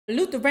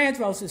Luther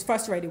Vandross is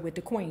frustrated with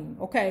the queen,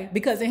 okay?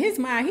 Because in his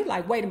mind, he's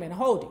like, wait a minute,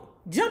 hold it.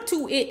 Jump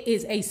to It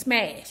is a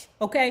smash,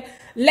 okay?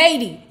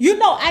 Lady, you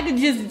know I could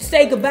just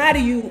say goodbye to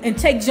you and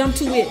take Jump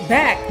to It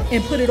back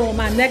and put it on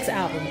my next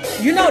album.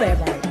 You know that,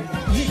 right?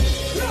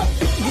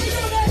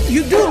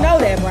 You do know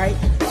that, right?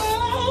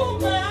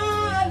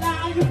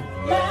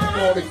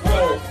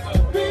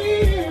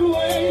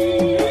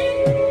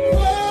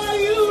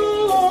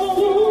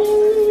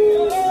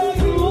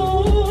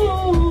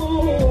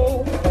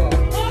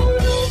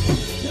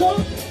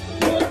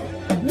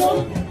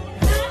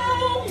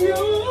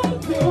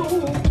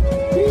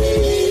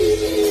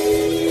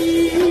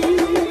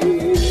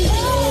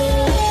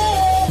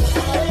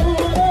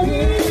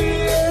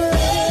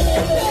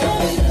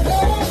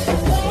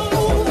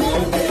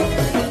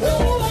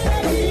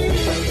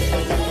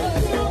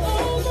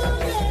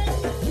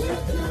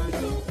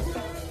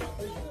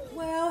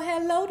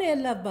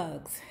 Love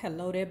bugs.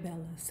 Hello there,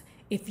 Bellas.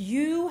 If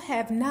you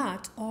have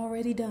not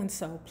already done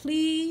so,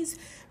 please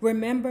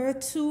remember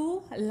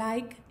to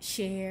like,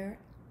 share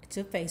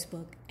to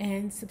Facebook,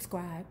 and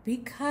subscribe,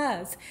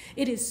 because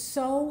it is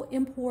so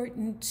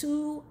important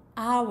to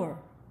our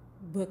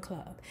book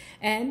club.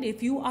 And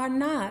if you are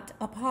not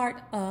a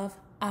part of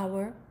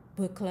our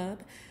book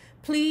club,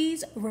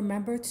 please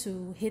remember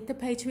to hit the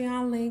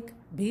Patreon link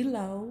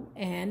below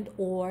and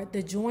or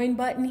the join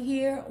button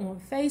here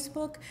on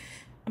Facebook.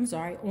 On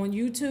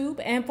YouTube.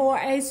 And for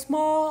a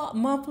small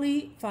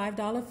monthly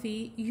 $5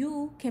 fee,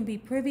 you can be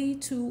privy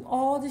to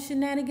all the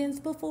shenanigans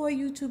before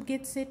YouTube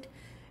gets it,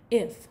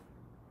 if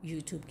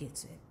YouTube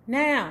gets it.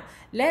 Now,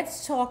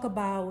 let's talk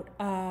about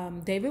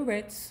David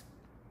Ritz,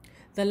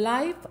 The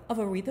Life of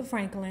Aretha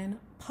Franklin,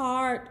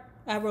 I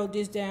wrote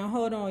this down,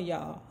 hold on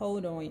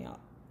y'all,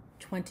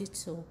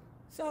 22.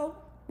 So,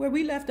 where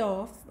we left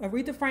off,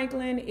 Aretha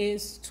Franklin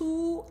is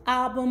 2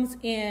 albums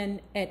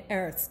in at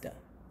Aretha.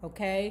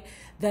 Okay,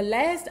 the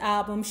last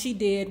album she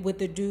did with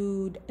the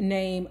dude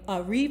named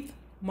Aretha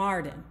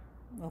Martin.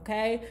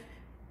 Okay,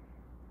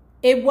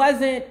 it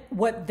wasn't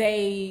what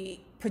they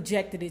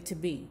projected it to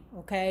be.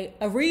 Okay,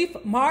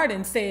 Aretha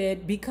Martin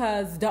said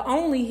because the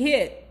only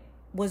hit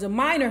was a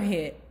minor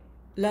hit,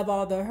 Love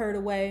All the Hurt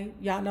Away.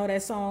 Y'all know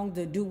that song,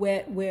 the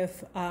duet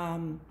with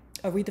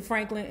Aretha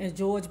Franklin and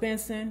George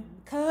Benson.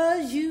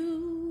 'Cause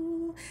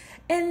you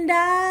and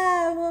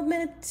I were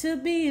meant to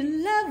be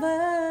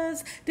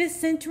lovers. This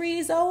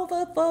century's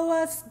over for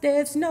us.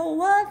 There's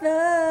no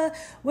other.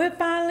 We're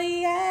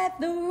finally at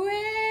the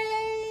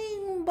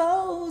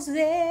rainbow's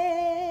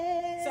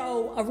end.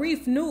 So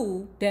Aretha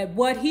knew that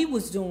what he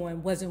was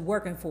doing wasn't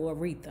working for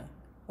Aretha.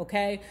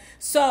 Okay?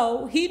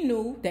 So he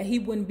knew that he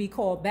wouldn't be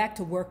called back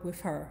to work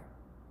with her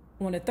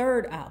on the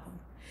 3rd album.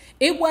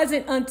 It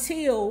wasn't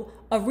until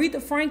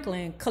Aretha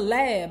Franklin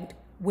collabed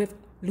with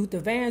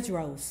Luther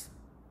Vandross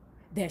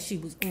that she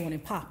was on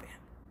and popping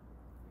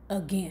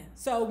again.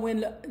 So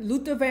when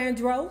Luther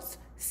Vandross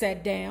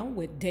sat down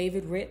with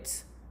David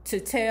Ritz to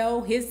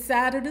tell his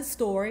side of the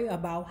story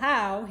about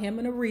how him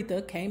and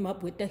Aretha came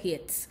up with the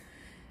hits,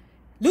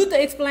 Luther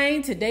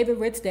explained to David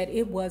Ritz that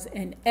it was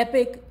an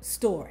epic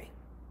story.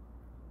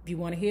 If you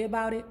want to hear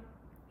about it,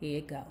 here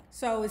it goes.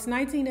 So it's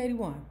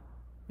 1981.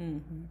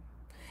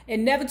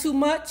 And Never Too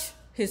Much,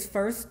 his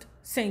first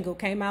single,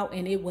 came out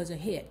and it was a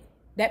hit.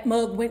 That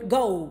mug went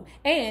gold,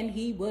 and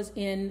he was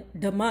in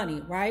the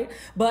money, right?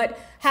 But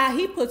how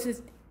he puts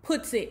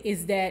it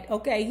is that,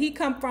 okay, he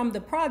come from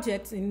the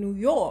projects in New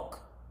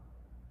York,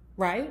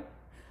 right?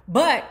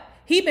 But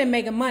he been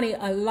making money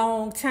a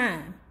long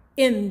time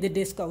in the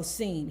disco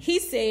scene. He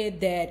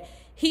said that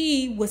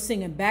he was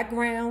singing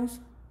backgrounds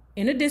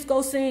in the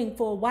disco scene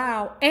for a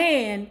while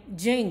and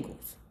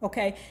jingles,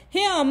 okay?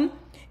 Him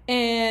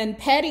and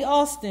Patty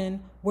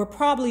Austin were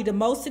probably the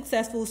most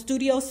successful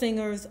studio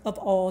singers of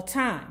all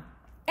time.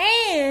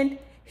 And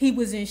he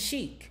was in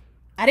Chic.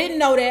 I didn't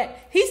know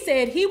that. He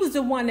said he was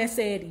the one that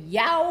said,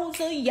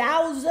 yowza,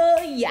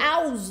 yowza,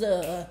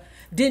 yowza.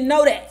 Didn't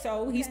know that.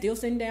 So he's still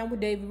sitting down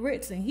with David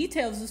Ritz, and he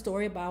tells the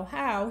story about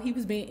how he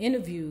was being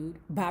interviewed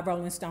by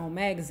Rolling Stone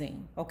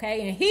magazine.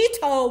 Okay. And he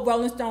told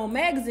Rolling Stone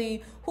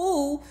magazine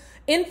who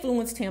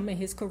influenced him in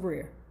his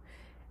career,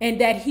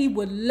 and that he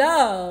would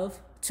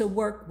love to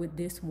work with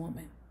this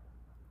woman,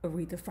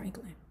 Aretha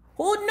Franklin.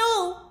 Who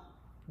knew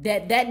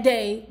that that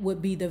day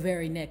would be the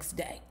very next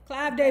day?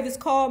 Clive Davis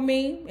called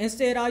me and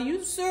said, are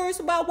you serious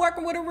about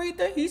working with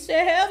Aretha? He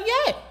said, hell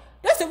yeah,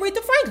 that's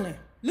Aretha Franklin.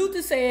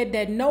 Luther said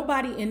that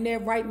nobody in their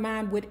right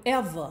mind would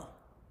ever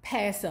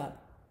pass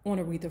up on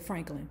Aretha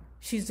Franklin.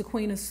 She's the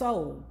queen of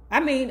soul. I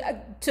mean,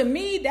 to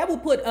me, that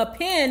would put a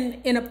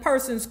pin in a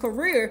person's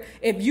career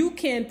if you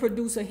can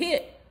produce a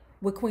hit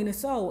with Queen of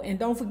Soul. And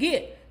don't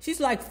forget, she's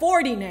like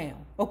 40 now,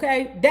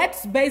 okay?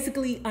 That's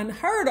basically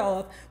unheard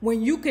of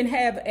when you can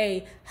have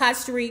a hot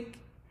streak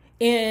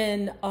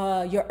in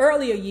your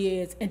earlier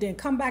years and then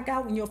come back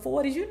out in your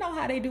 40s. You know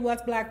how they do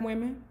us black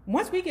women.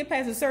 Once we get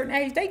past a certain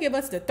age, they give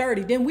us the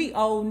 30, then we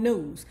old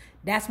news.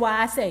 That's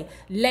why I say,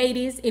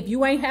 ladies, if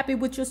you ain't happy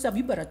with yourself,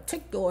 you better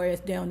take your ass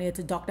down there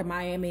to Dr.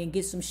 Miami and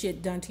get some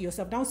shit done to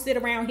yourself. Don't sit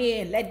around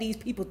here and let these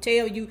people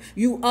tell you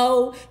you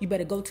owe. You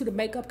better go to the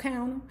makeup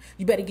counter.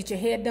 You better get your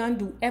hair done,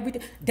 do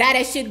everything. Dye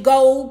that shit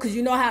gold, because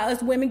you know how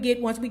us women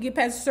get, once we get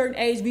past a certain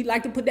age, we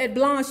like to put that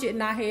blonde shit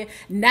in our hair.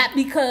 Not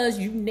because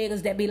you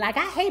niggas that be like,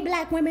 I hate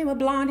black women with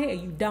blonde hair.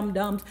 You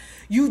dum-dums.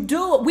 You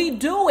do it. We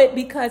do it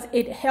because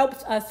it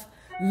helps us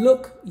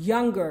look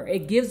younger.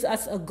 It gives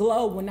us a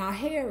glow when our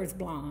hair is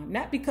blonde.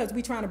 Not because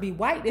we trying to be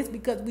white. It's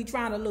because we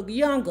trying to look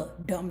younger.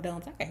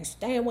 Dum-dums. I can't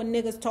stand when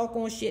niggas talk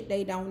on shit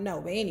they don't know.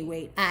 But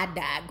anyway, I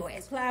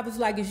digress. Clive was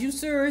like, is you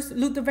serious,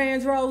 Luther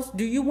Vandross?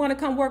 Do you want to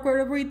come work with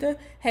Aretha?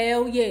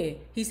 Hell yeah.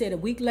 He said a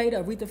week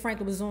later, Aretha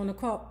Franklin was on the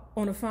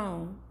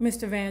phone.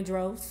 Mr.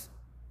 Vandross.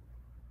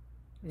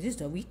 Is this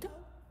Aretha?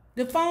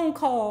 The phone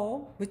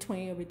call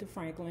between Aretha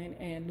Franklin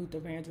and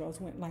Luther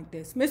Vandross went like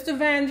this. Mr.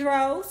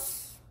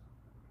 Vandross,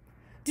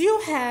 do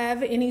you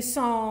have any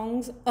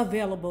songs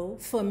available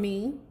for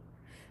me?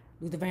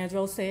 Luther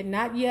Vandross said,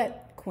 not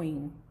yet,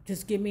 Queen.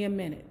 Just give me a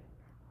minute.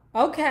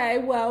 Okay,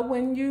 well,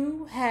 when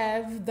you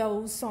have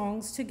those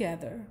songs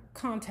together,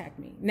 contact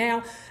me.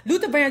 Now,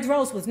 Luther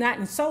Vandross was not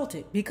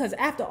insulted because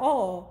after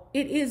all,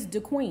 it is the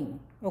Queen,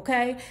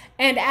 okay?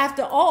 And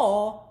after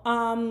all,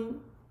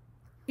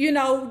 you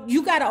know,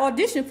 you got to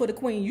audition for the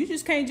Queen. You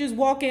just can't just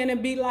walk in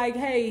and be like,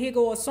 hey, here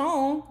go a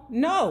song.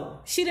 No,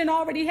 she done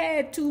already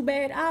had 2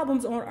 bad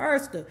albums on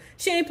Eartha.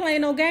 She ain't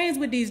playing no games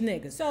with these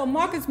niggas. So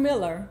Marcus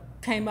Miller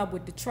came up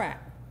with the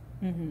track,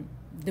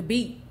 the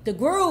beat, the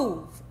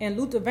groove. And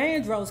Luther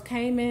Vandross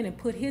came in and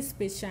put his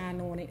spit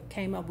shine on it,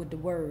 came up with the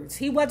words.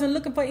 He wasn't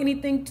looking for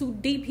anything too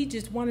deep. He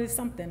just wanted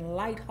something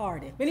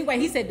lighthearted. But anyway,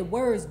 he said the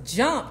words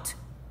jumped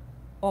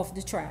off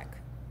the track,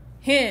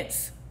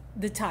 hence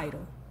the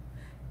title.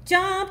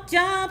 Jump,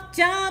 jump,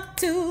 jump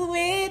to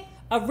it.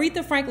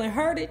 Aretha Franklin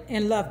heard it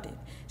and loved it.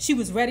 She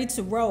was ready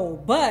to roll,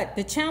 but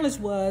the challenge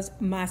was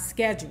my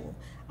schedule.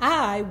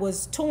 I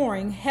was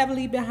touring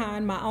heavily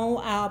behind my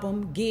own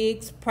album,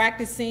 gigs,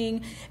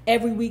 practicing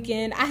every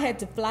weekend. I had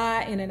to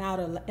fly in and out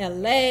of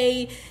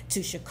LA,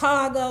 to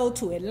Chicago,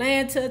 to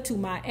Atlanta, to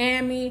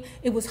Miami.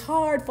 It was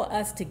hard for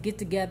us to get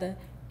together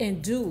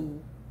and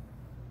do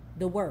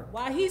the work.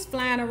 While he's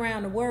flying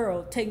around the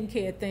world taking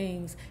care of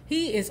things,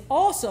 he is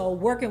also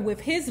working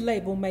with his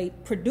label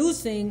mate,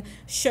 producing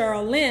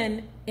Cheryl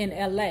Lynn in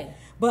LA.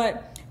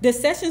 But the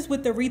sessions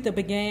with Aretha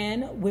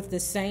began with the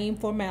same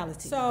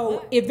formality.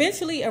 So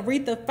eventually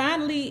Aretha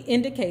finally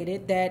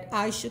indicated that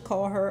I should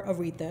call her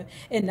Aretha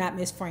and not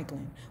Miss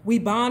Franklin. We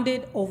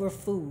bonded over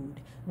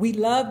food. We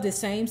loved the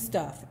same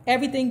stuff,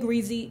 everything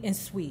greasy and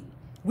sweet.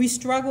 We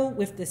struggled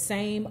with the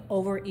same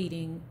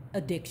overeating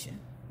addiction.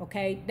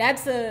 Okay,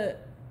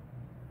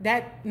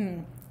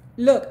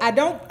 look, I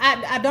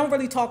don't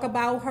really talk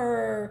about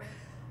her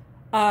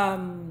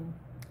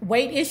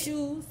weight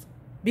issues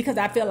because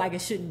I feel like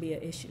it shouldn't be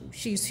an issue.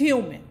 She's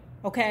human,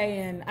 okay?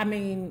 And I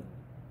mean,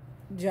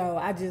 Joe,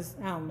 I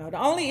don't know. The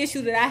only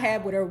issue that I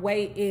have with her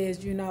weight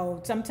is, you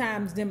know,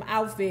 sometimes them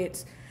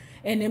outfits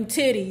and them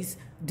titties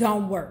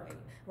don't work.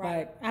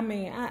 Right. I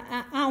mean,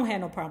 I don't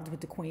have no problems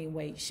with the Queen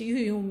weight. She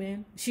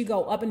human. She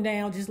go up and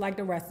down just like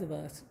the rest of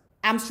us.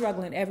 I'm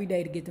struggling every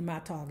day to get to my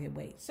target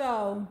weight.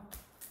 So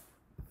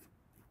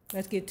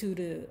let's get to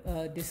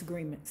the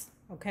disagreements,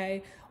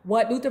 okay?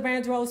 What Luther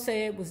Vandross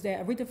said was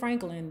that Aretha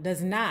Franklin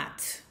does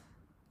not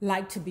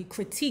like to be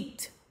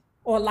critiqued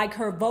or like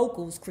her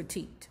vocals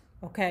critiqued,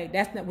 okay?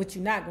 That's not what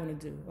you're not going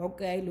to do,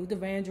 okay? Luther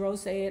Vandross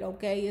said,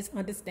 okay, it's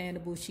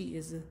understandable. She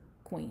is a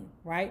queen,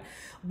 right?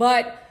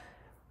 But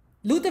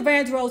Luther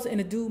Vandross and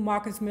the dude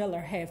Marcus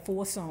Miller had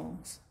 4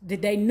 songs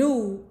that they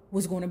knew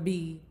was going to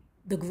be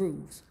the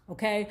grooves,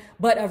 okay?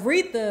 But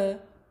Aretha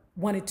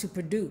wanted to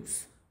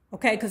produce.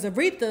 Okay, because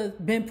Aretha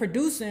been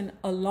producing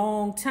a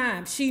long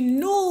time. She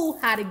knew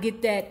how to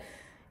get that,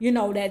 you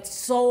know, that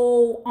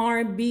soul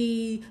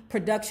R&B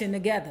production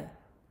together.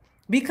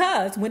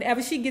 Because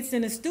whenever she gets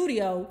in the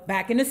studio,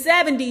 back in the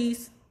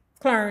 70s,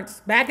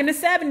 Clarence, back in the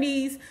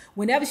 70s,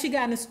 whenever she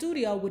got in the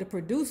studio with a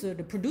producer,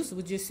 the producer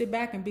would just sit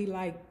back and be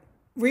like,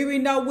 Riri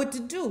know what to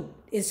do.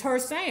 It's her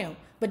sound.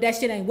 But that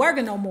shit ain't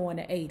working no more in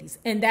the 80s.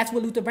 And that's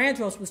what Luther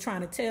Vandross was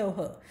trying to tell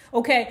her.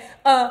 Okay,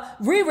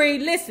 Riri,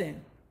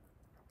 listen.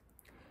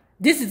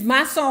 This is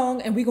my song,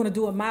 and we're going to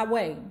do it my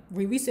way.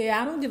 Riri said,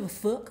 I don't give a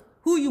fuck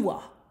who you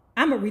are.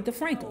 I'm Aretha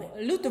Franklin.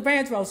 Luther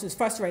Vandross is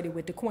frustrated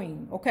with the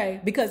Queen, okay?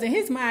 Because in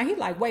his mind, he's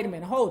like, wait a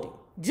minute, hold it.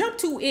 Jump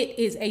to It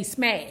is a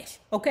smash,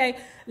 okay?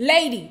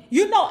 Lady,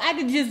 you know I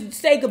could just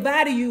say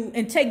goodbye to you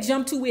and take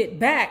Jump to It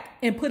back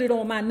and put it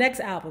on my next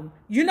album.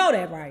 You know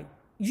that, right?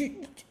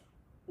 You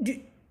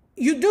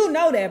do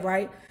know that,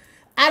 right?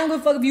 I don't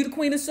give a fuck if you the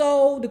queen of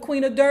soul, the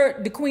queen of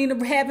dirt, the queen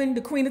of heaven, the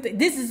queen of...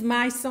 This is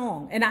my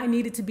song, and I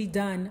need it to be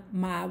done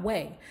my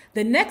way.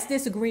 The next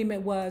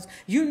disagreement was,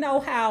 you know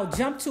how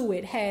Jump to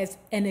It has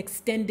an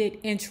extended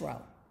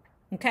intro,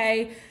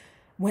 okay?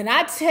 When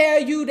I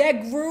tell you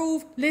that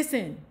groove,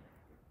 listen,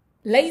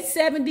 late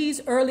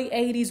 70s, early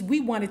 80s, we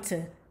wanted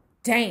to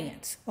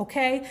dance,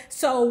 okay?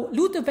 So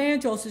Luther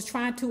Vandross is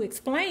trying to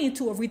explain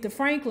to Aretha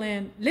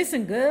Franklin,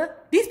 listen, girl,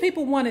 these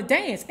people want to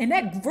dance, and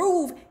that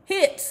groove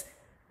hits.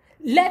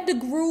 Let the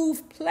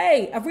groove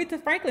play.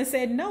 Aretha Franklin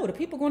said, no, the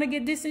people are going to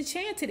get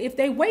disenchanted if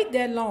they wait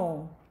that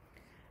long.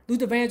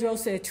 Luther Vandross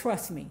said,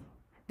 trust me,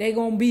 they're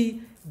going to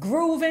be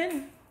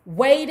grooving,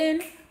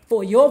 waiting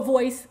for your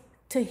voice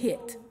to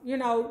hit. You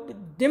know,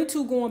 them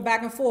two going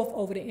back and forth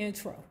over the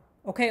intro,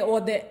 okay, or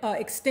the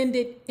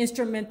extended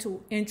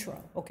instrumental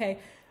intro, okay?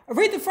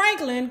 Aretha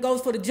Franklin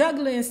goes for the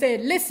juggler and said,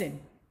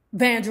 listen,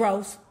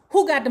 Vandross,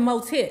 who got the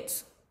most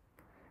hits?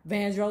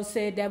 Vandross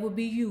said, that would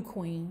be you,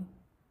 queen.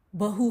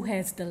 But who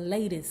has the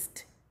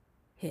latest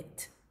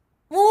hit?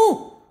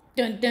 Ooh!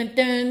 Dun, dun,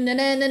 dun, dun,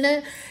 dun, dun,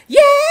 dun.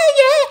 Yeah,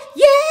 yeah,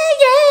 yeah,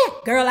 yeah.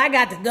 Girl, I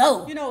got to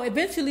go. You know,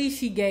 eventually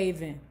she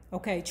gave in.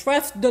 Okay,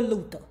 trust the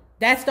Luther.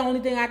 That's the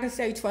only thing I can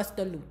say, trust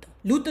the Luther.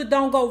 Luther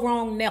don't go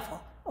wrong never.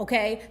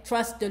 Okay,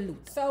 trust the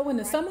Luther. So in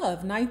the summer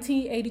of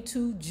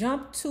 1982,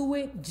 jumped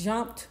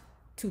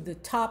to the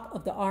top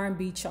of the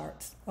R&B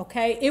charts.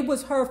 Okay, it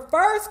was her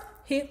first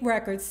hit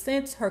record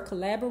since her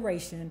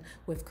collaboration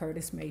with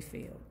Curtis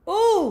Mayfield.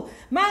 Ooh,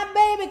 my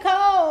baby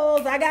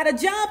calls, I gotta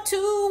jump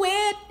to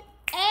it.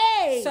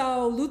 Hey.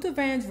 So Luther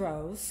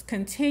Vandross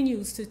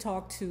continues to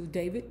talk to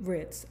David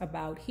Ritz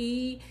about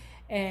he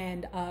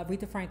and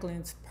Aretha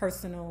Franklin's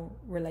personal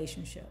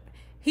relationship.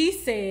 He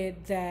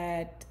said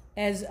that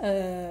as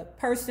a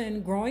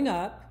person growing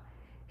up,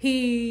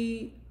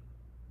 he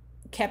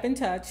kept in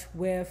touch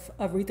with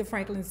Aretha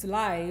Franklin's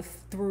life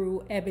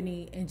through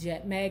Ebony and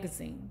Jet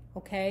magazine,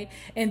 okay?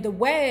 And the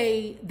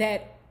way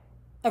that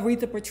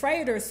Aretha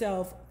portrayed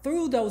herself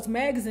through those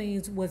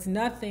magazines was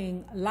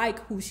nothing like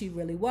who she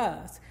really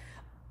was.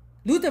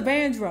 Luther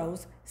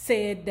Vandross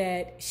said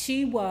that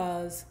she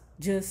was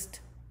just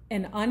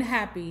an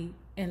unhappy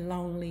and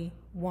lonely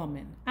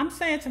woman. I'm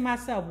saying to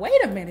myself,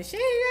 wait a minute, she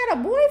ain't got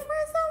a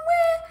boyfriend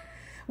somewhere?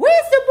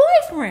 Where's the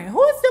boyfriend?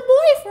 Who's the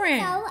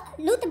boyfriend?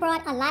 So, Luther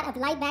brought a lot of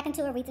light back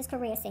into Aretha's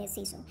career, said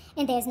Cecil.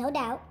 And there's no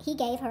doubt he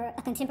gave her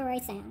a contemporary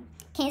sound.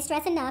 Can't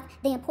stress enough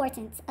the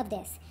importance of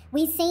this.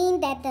 We've seen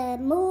that the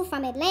move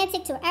from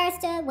Atlantic to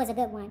Arista was a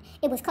good one.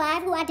 It was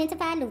Clive who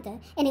identified Luther,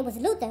 and it was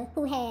Luther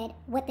who had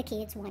what the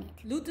kids wanted.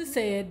 Luther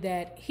said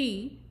that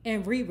he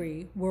and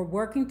Riri were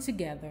working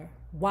together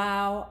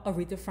while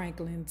Aretha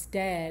Franklin's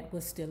dad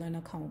was still in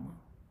a coma,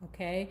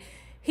 okay?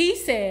 He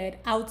said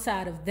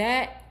outside of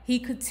that, he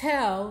could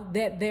tell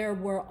that there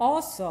were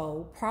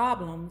also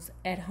problems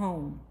at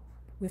home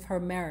with her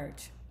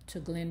marriage to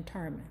Glenn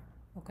Turman.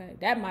 Okay,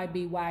 that might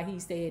be why he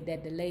said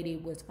that the lady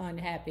was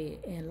unhappy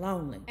and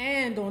lonely.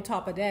 And on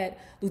top of that,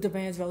 Luther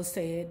Vandross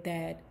said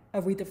that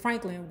Aretha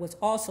Franklin was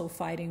also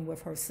fighting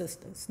with her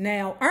sisters.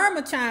 Now,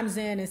 Irma chimes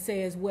in and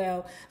says,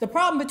 well, the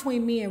problem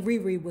between me and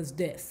Riri was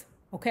this.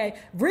 Okay,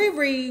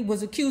 Riri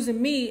was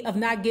accusing me of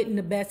not getting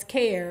the best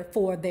care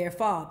for their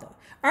father.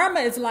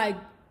 Irma is like,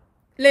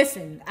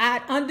 listen,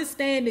 I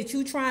understand that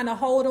you trying to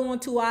hold on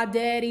to our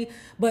daddy,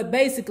 but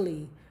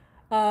basically,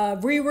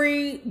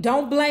 Riri,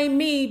 don't blame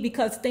me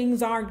because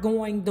things aren't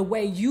going the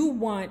way you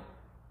want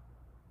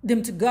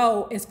them to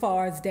go as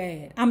far as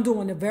dad. I'm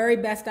doing the very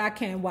best I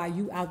can while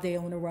you out there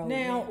on the road.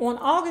 Now, on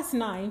August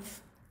 9th,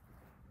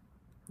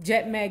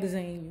 Jet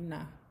Magazine,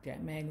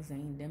 Jet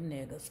Magazine, them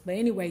niggas. But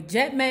anyway,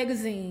 Jet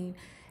Magazine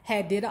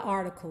did an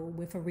article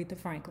with Aretha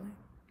Franklin.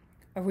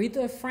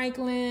 Aretha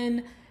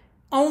Franklin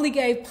only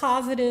gave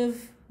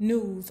positive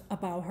news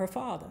about her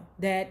father,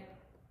 that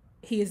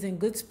he is in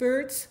good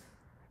spirits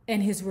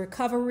and his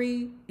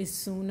recovery is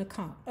soon to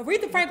come.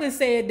 Aretha Franklin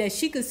said that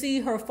she could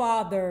see her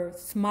father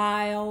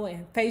smile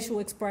and facial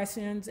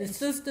expressions, and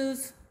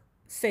sisters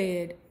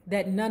said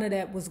that none of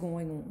that was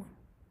going on.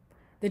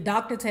 The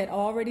doctors had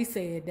already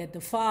said that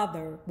the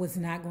father was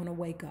not going to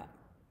wake up.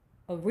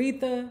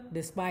 Aretha,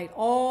 despite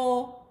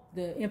all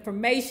the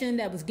information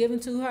that was given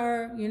to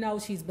her, you know,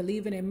 she's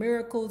believing in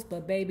miracles,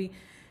 but baby,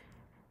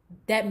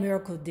 that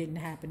miracle didn't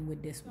happen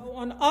with this one. So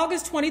on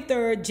August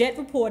 23rd, Jet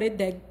reported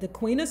that the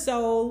Queen of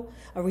Soul,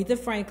 Aretha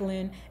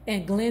Franklin,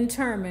 and Glenn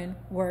Turman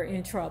were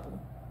in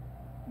trouble.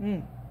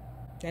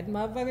 That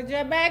motherfucker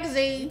Jet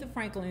Magazine. Aretha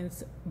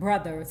Franklin's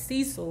brother,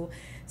 Cecil,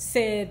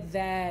 said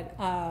that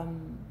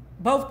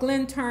both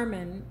Glenn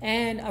Turman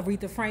and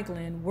Aretha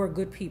Franklin were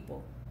good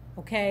people.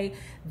 Okay,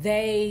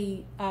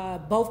 they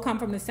both come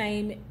from the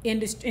same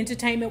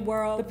entertainment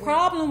world. The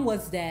problem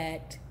was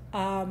that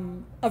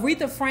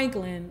Aretha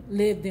Franklin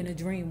lived in a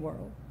dream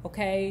world,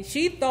 okay?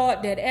 She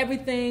thought that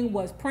everything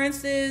was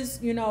princes,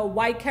 you know,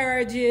 white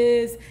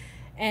carriages,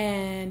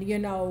 and, you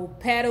know,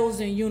 petals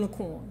and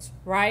unicorns,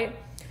 right?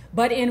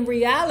 But in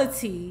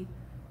reality,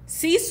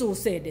 Cecil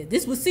said that,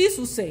 this was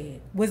Cecil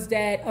said, was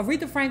that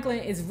Aretha Franklin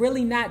is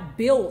really not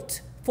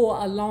built for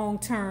a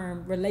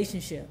long-term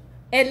relationship,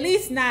 at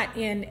least not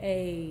in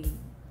a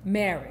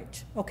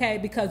marriage, okay?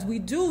 Because we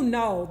do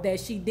know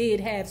that she did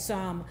have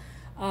some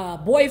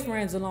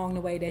boyfriends along the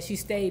way that she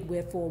stayed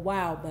with for a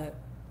while, but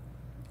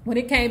when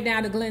it came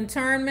down to Glenn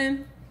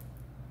Turman,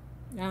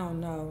 I don't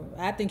know.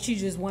 I think she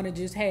just wanted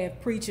to just have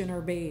preach in her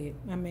bed.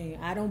 I mean,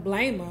 I don't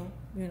blame her,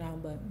 you know,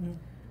 but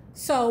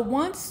So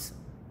once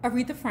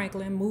Aretha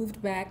Franklin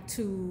moved back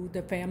to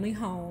the family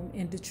home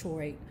in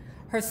Detroit,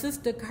 her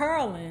sister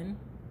Carolyn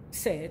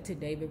said to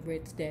David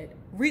Ritz that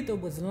Aretha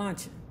was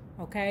lunching.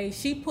 Okay,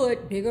 she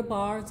put bigger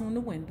bars on the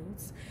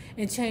windows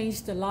and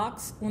changed the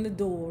locks on the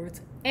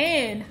doors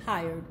and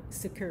hired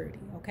security.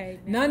 Okay,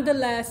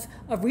 nonetheless,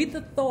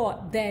 Aretha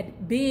thought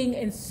that being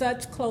in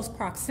such close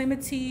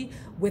proximity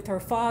with her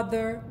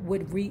father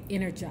would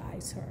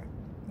re-energize her.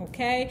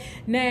 Okay,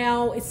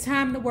 now it's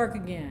time to work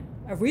again.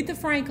 Aretha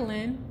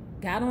Franklin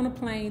got on a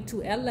plane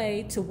to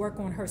LA to work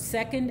on her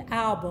second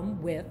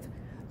album with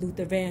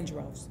Luther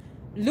Vandross.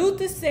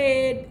 Luther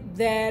said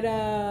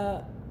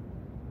that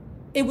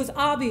it was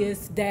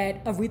obvious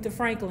that Aretha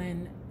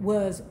Franklin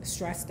was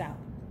stressed out,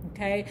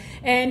 okay?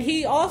 And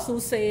he also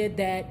said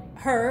that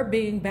her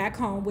being back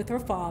home with her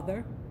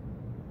father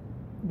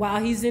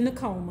while he's in a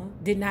coma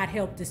did not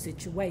help the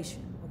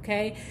situation,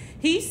 okay?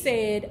 He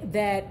said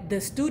that the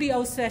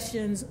studio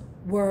sessions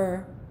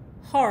were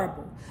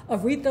horrible.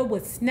 Aretha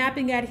was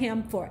snapping at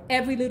him for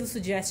every little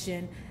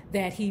suggestion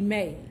that he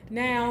made.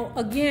 Now,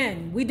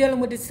 again, we're dealing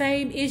with the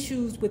same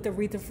issues with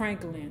Aretha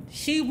Franklin.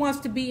 She wants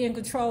to be in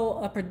control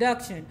of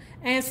production.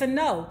 Answer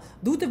no.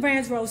 Luther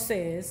Vandross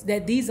says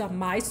that these are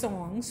my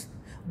songs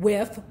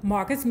with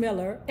Marcus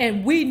Miller,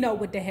 and we know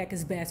what the heck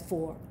is best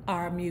for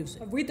our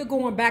music. Aretha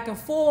going back and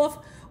forth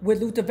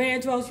with Luther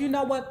Vandross. You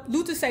know what?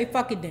 Luther say,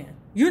 fuck it then.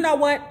 You know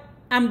what?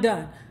 I'm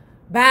done.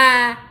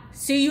 Bye.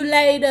 See you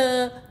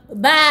later.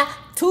 Bye.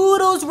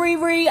 Toodles,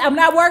 Riri. I'm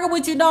not working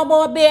with you no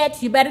more,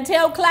 bitch. You better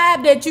tell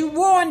Clive that you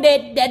ruined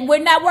it, that we're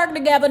not working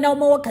together no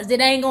more, because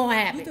it ain't gonna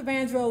happen. Luther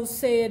Vandross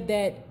said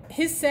that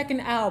his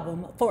second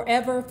album,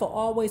 Forever, For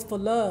Always, For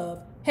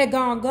Love, had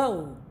gone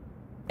gold.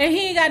 And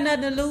he ain't got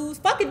nothing to lose.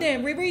 Fuck it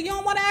then, Riri. You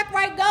don't want to act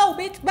right? Go,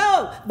 bitch.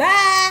 Go.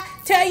 Bye.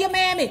 Tell your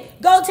mammy.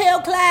 Go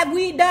tell Clive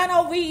we done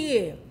over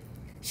here.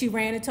 She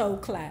ran and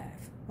told Clive.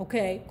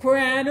 Okay,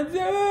 crying,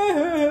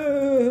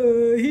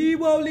 he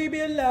won't leave me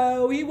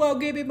alone. He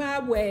won't give me my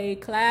way.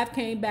 Clive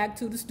came back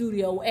to the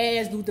studio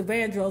as Luther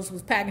Vandross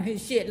was packing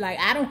his shit. Like,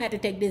 I don't have to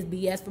take this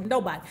BS from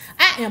nobody.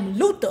 I am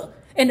Luther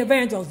and the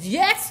Vandross.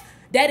 Yes,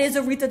 that is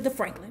Aretha the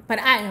Franklin, but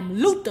I am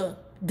Luther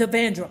the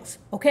Vandross.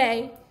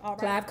 Okay. All right.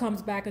 Clive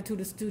comes back into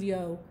the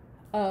studio.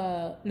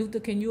 Luther,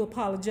 can you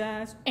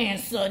apologize?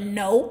 Answer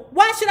no.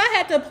 Why should I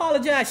have to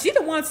apologize? She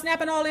the one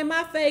snapping all in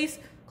my face.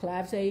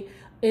 Clive say,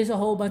 there's a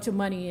whole bunch of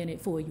money in it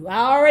for you.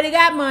 I already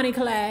got money,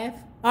 Clive.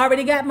 I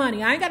already got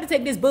money. I ain't got to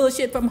take this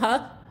bullshit from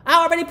her.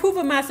 I already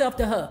proven myself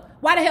to her.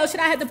 Why the hell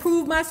should I have to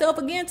prove myself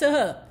again to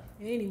her?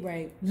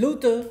 Anyway,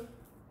 Luther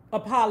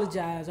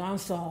apologized. I'm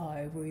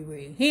sorry,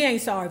 Riri. He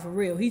ain't sorry for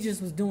real. He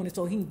just was doing it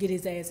so he can get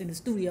his ass in the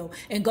studio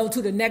and go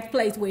to the next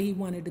place where he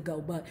wanted to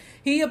go. But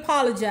he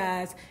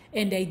apologized,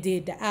 and they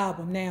did the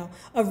album. Now,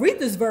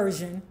 Aretha's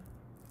version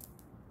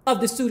of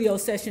the studio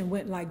session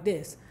went like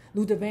this.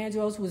 Luther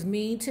Vandross was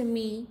mean to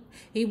me.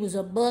 He was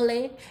a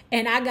bully.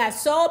 And I got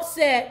so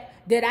upset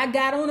that I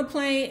got on a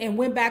plane and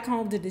went back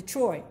home to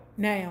Detroit.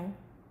 Now,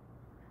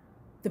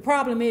 the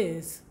problem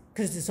is,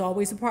 because it's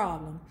always a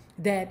problem,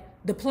 that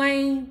the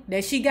plane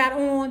that she got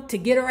on to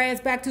get her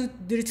ass back to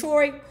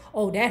Detroit,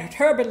 oh, that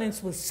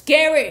turbulence was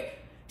scary.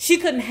 She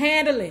couldn't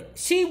handle it.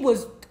 She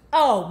was,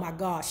 oh my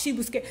God, she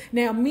was scared.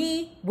 Now,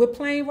 me with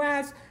plane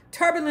rides,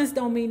 turbulence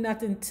don't mean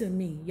nothing to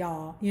me,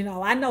 y'all. You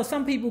know, I know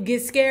some people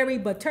get scary,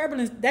 but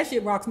turbulence, that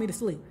shit rocks me to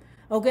sleep.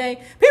 Okay?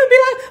 People be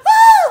like,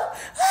 oh,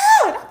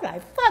 and I'm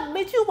like, fuck,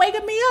 bitch, you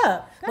waking me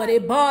up. But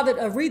it bothered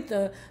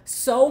Aretha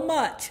so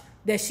much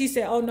that she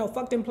said, oh no,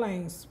 fuck them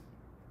planes.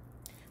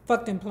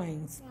 Fuck them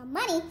planes. Now,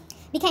 money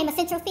became a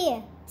central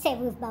fear,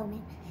 said Ruth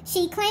Bowman.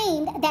 She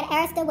claimed that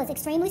Aretha was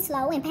extremely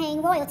slow in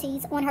paying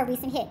royalties on her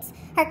recent hits.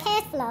 Her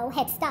cash flow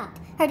had stopped.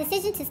 Her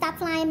decision to stop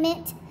flying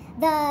meant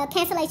the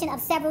cancellation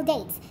of several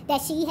dates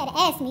that she had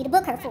asked me to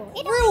book her for.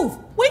 Ruth,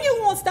 when you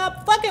gonna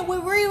stop fucking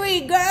with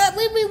Riri, girl?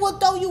 Riri will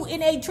throw you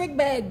in a trick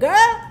bag,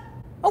 girl.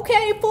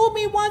 Okay, fool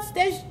me once,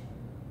 that's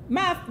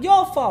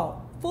your fault.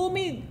 Fool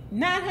me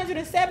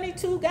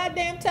 972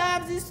 goddamn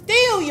times, it's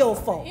still your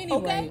fault. Anyway,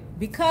 okay?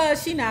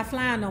 Because she not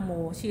flying no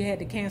more, she had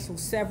to cancel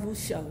several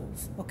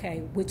shows, okay,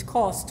 which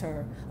cost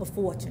her a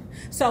fortune.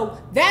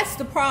 So that's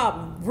the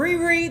problem.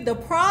 Riri, the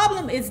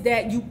problem is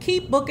that you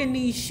keep booking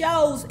these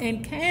shows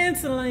and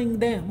canceling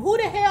them. Who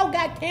the hell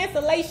got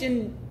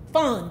cancellation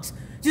funds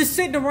just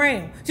sitting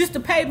around just to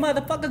pay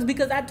motherfuckers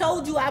because I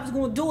told you I was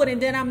going to do it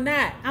and then I'm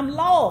not? I'm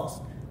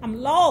lost. I'm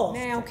lost.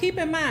 Now, keep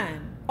in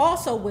mind,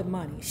 also with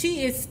money,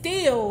 she is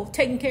still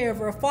taking care of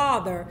her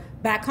father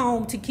back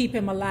home to keep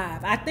him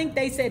alive. I think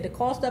they said the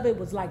cost of it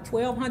was like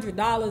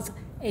 $1,200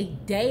 a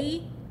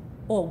day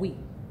or a week.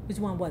 Which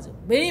one was it?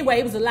 But anyway,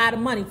 it was a lot of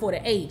money for the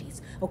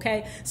 80s,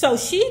 okay? So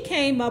she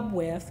came up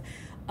with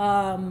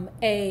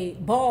a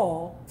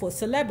ball for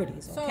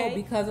celebrities. Okay? So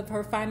because of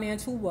her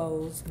financial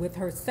woes with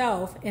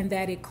herself and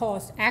that it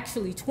cost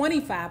actually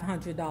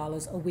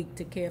 $2,500 a week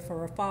to care for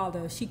her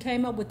father, she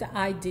came up with the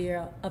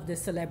idea of the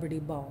celebrity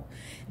ball.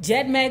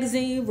 Jet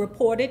magazine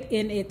reported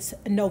in its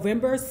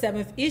November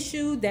 7th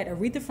issue that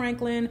Aretha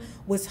Franklin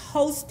was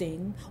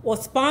hosting or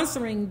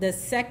sponsoring the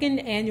second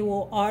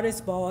annual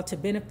artist ball to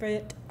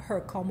benefit her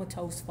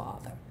comatose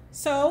father.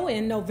 So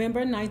in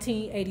November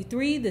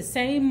 1983, the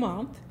same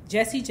month,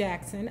 Jesse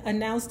Jackson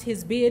announced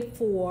his bid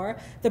for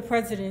the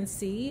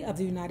presidency of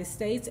the United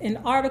States. An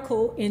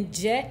article in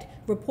Jet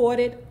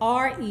reported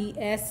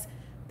RESPECT.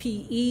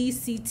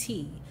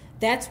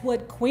 That's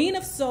what Queen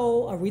of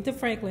Soul Aretha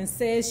Franklin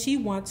says she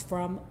wants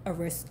from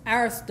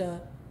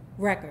Arista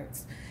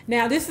Records.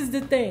 Now, this is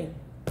the thing.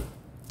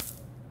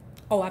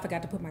 Oh, I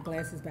forgot to put my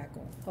glasses back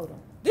on. Hold on.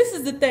 This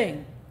is the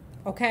thing,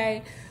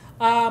 okay?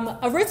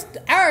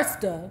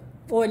 Arista,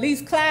 or at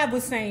least Clive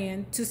was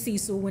saying to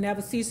Cecil,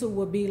 whenever Cecil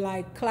would be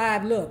like,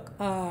 Clive, look,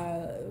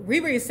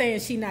 Riri is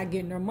saying she's not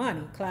getting her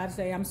money. Clive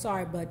say, I'm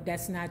sorry, but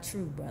that's not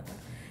true, brother.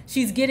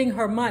 She's getting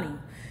her money.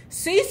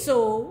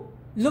 Cecil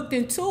looked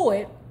into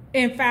it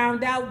and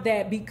found out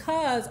that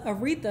because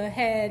Aretha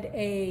had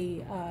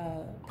a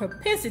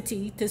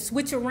propensity to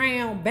switch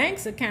around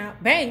banks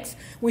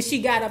when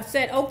she got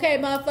upset. Okay,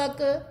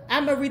 motherfucker,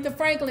 I'm Aretha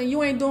Franklin.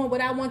 You ain't doing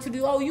what I want you to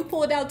do. Oh, you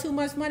pulled out too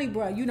much money,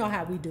 bro. You know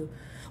how we do.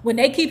 When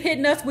they keep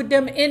hitting us with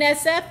them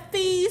NSF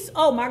fees,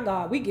 oh my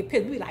God, we get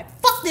pissed. We like,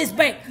 fuck this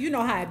bank. You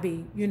know how it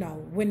be, you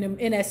know, when them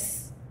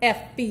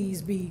NSF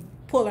fees be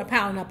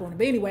pounding up on it.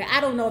 But anyway, I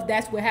don't know if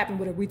that's what happened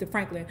with Aretha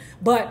Franklin,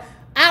 but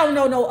I don't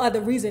know no other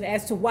reason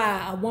as to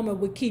why a woman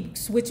would keep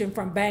switching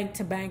from bank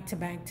to bank to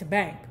bank to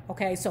bank.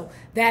 Okay, so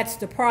that's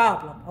the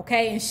problem.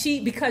 Okay, and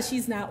because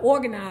she's not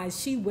organized,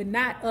 she would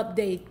not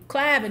update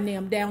Clive and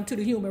them down to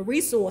the human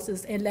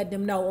resources and let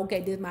them know,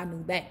 okay, this is my new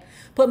bank.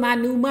 Put my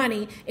new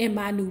money in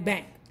my new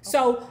bank.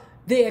 So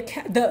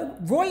the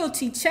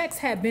royalty checks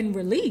have been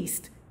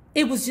released.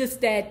 It was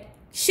just that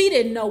she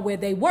didn't know where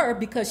they were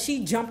because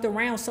she jumped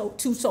around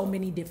to so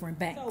many different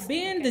banks. So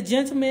being the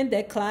gentleman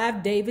that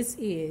Clive Davis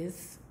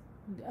is,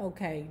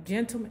 okay,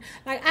 gentleman.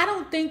 Like, I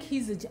don't think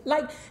he's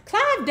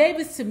Clive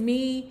Davis to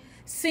me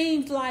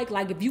seems like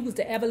if you was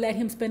to ever let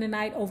him spend the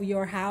night over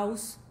your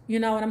house, you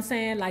know what I'm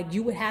saying? Like,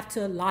 you would have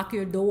to lock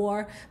your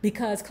door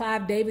because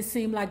Clive Davis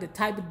seemed like the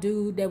type of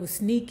dude that would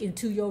sneak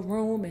into your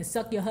room and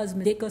suck your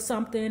husband's dick or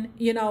something,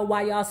 you know,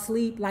 while y'all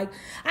sleep. Like,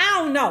 I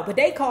don't know, but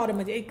they called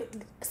him,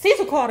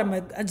 Cecil called him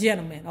a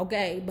gentleman,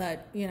 okay?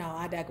 But, you know,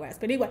 I digress.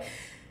 But anyway,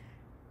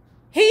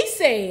 he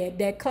said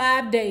that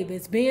Clive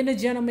Davis, being the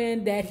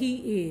gentleman that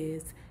he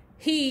is,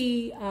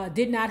 he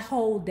did not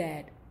hold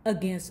that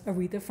against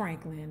Aretha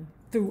Franklin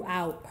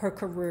throughout her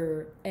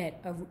career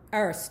at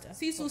Arista.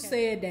 Cecil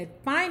said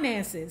that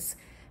finances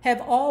have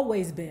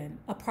always been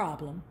a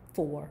problem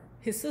for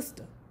his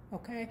sister,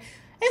 okay?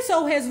 And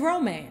so has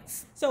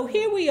romance. So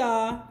here we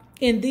are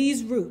in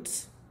these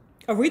roots.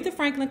 Aretha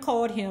Franklin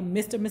called him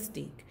Mr.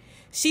 Mystique.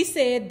 She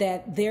said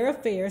that their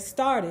affair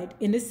started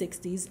in the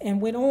 60s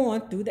and went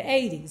on through the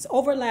 80s,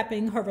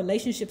 overlapping her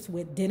relationships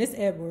with Dennis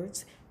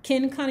Edwards,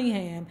 Ken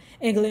Cunningham,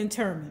 and Glenn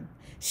Turman.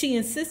 She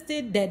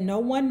insisted that no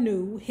one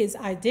knew his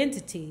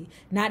identity,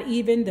 not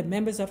even the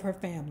members of her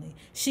family.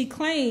 She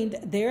claimed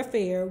their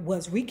affair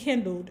was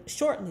rekindled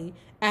shortly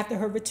after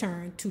her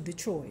return to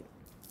Detroit.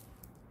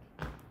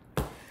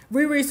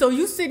 Riri, so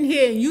you sitting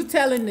here and you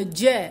telling the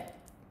Jet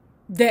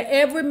that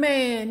every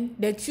man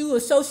that you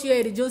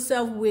associated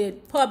yourself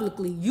with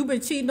publicly, you've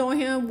been cheating on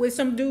him with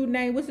some dude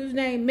named, what's his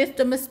name, Mr.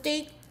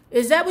 Mystique?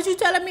 Is that what you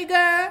telling me,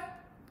 girl?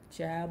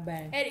 Child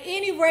bang. At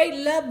any rate,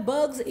 love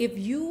bugs, if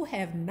you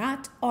have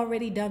not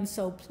already done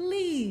so,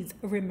 please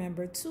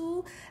remember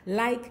to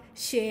like,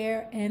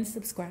 share, and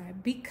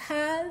subscribe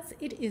because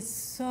it is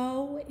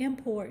so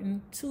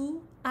important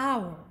to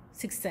our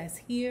success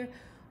here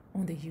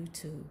on the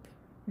YouTube.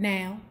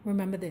 Now,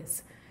 remember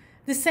this.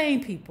 The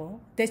same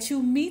people that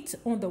you meet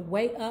on the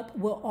way up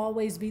will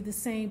always be the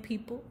same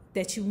people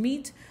that you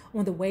meet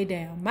on the way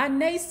down. My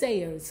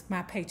naysayers,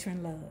 my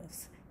patron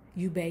loves.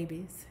 You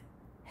babies,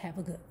 have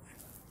a good one.